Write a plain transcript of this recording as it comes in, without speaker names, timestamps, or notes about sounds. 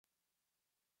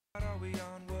we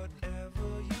on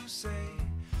whatever you say.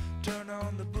 Turn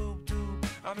on the boob tube,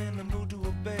 I'm in the mood to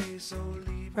obey, so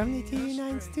leave From the me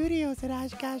TV9 astray. studios at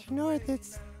Oshkosh North,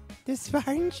 it's the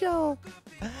Spartan Show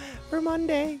for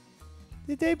Monday,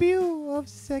 the debut of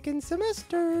second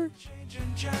semester.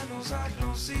 Changing channels, I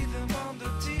don't see them on the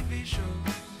TV shows.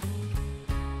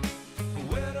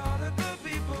 Where all the good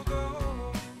people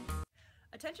go?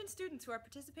 Attention students who are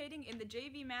participating in the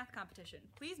JV math competition,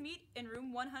 please meet in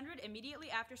room 100 immediately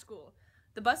after school.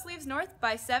 The bus leaves North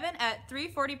by 7 at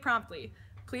 3:40 promptly.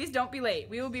 Please don't be late.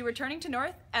 We will be returning to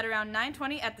North at around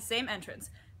 9:20 at the same entrance.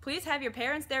 Please have your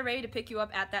parents there ready to pick you up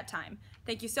at that time.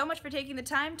 Thank you so much for taking the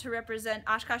time to represent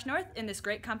Oshkosh North in this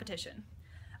great competition.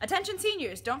 Attention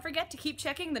seniors, don't forget to keep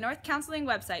checking the North Counseling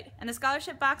website and the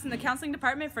scholarship box in the counseling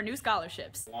department for new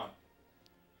scholarships.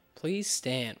 Please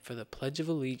stand for the Pledge of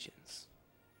Allegiance.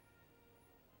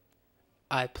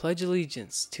 I pledge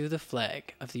allegiance to the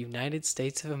flag of the United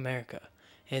States of America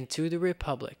and to the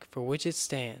republic for which it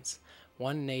stands,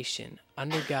 one nation,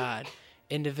 under God,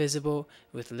 indivisible,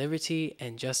 with liberty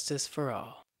and justice for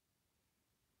all.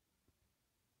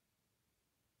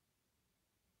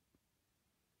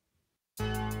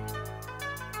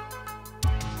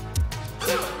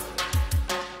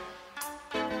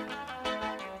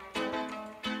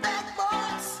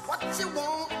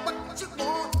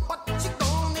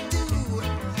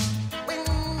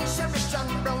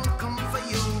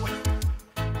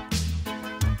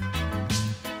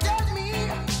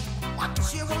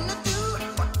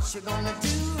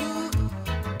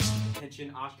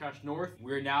 Attention Oshkosh North,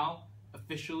 we're now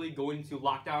officially going into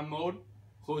lockdown mode.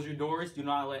 Close your doors, do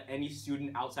not let any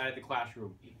student outside of the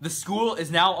classroom. The school is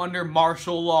now under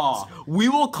martial law. We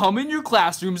will come in your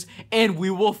classrooms and we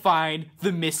will find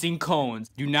the missing cones.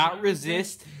 Do not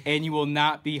resist and you will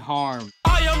not be harmed.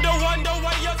 I am the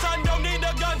way your son don't need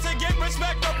a gun to get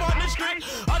respect up on the street.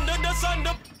 Under the sun,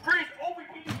 the Freeze!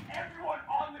 OPP! Everyone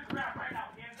on the ground right now!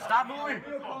 Hands up! Stop moving!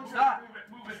 Stop!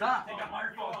 Move it! Stop! Take out my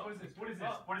phone. What is this? What is this?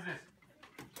 What is this?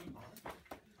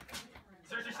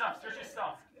 Search your stuff! Search your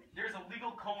stuff! There's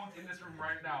illegal cones in this room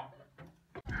right now.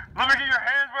 Let me get your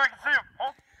hands where I can see them.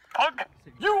 Hug!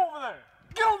 You over there!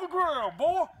 Get on the ground,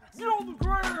 boy! Get on the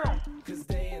ground! Cause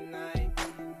day and night,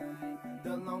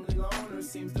 the lonely loner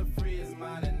seems to free his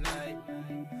mind at night.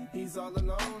 He's all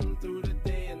alone through the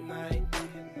day and night.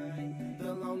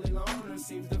 The lonely loner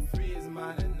seems to free his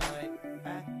mind at night.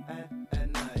 At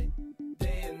night.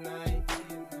 Day and night,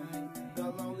 the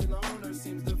lonely loner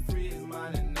seems to free his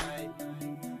mind at night.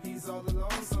 He's all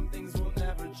alone, some things will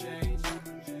never change.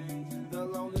 The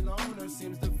lonely loner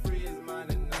seems to free his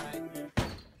mind at night.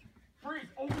 Freeze!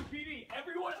 OPD!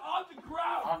 Everyone on the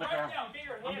ground! On the right ground. now! Get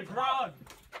your On hands the ground.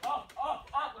 Up!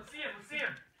 Let's see him! Let's see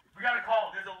him! We got a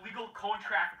call. There's a legal cone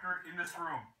trafficker in this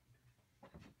room.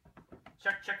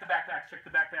 Check the backpacks. Check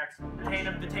the backpacks. Detain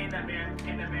him. Detain that man.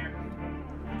 Detain that man.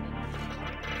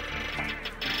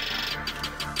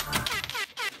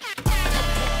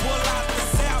 pull out the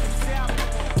south,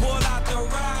 pull out the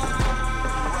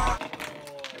ride.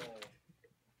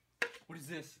 What is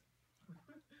this?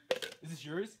 Is this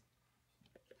yours?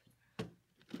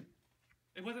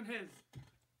 It wasn't his.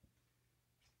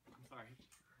 I'm sorry.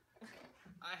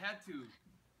 I had to.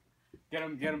 Get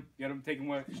him, take him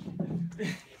away.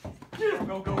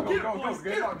 Go, go, get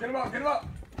him up.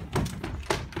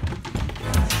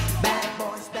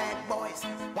 Bad boys,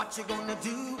 what you gonna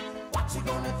do? What you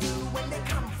gonna do when they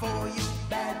come for you?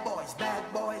 Bad boys,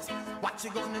 what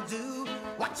you gonna do?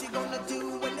 What you gonna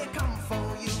do when they come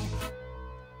for you?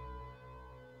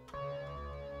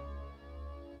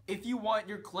 If you want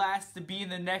your class to be in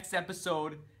the next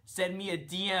episode, send me a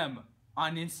DM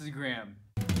on Instagram.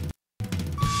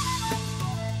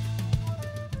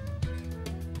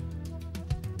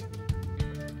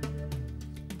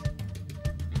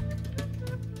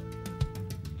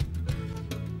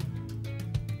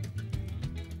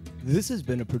 This has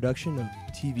been a production of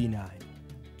TV9.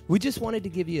 We just wanted to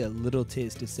give you a little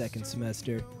taste of second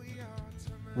semester.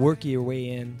 Work your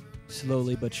way in,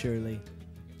 slowly but surely.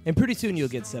 And pretty soon you'll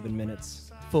get 7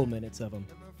 minutes, full minutes of them.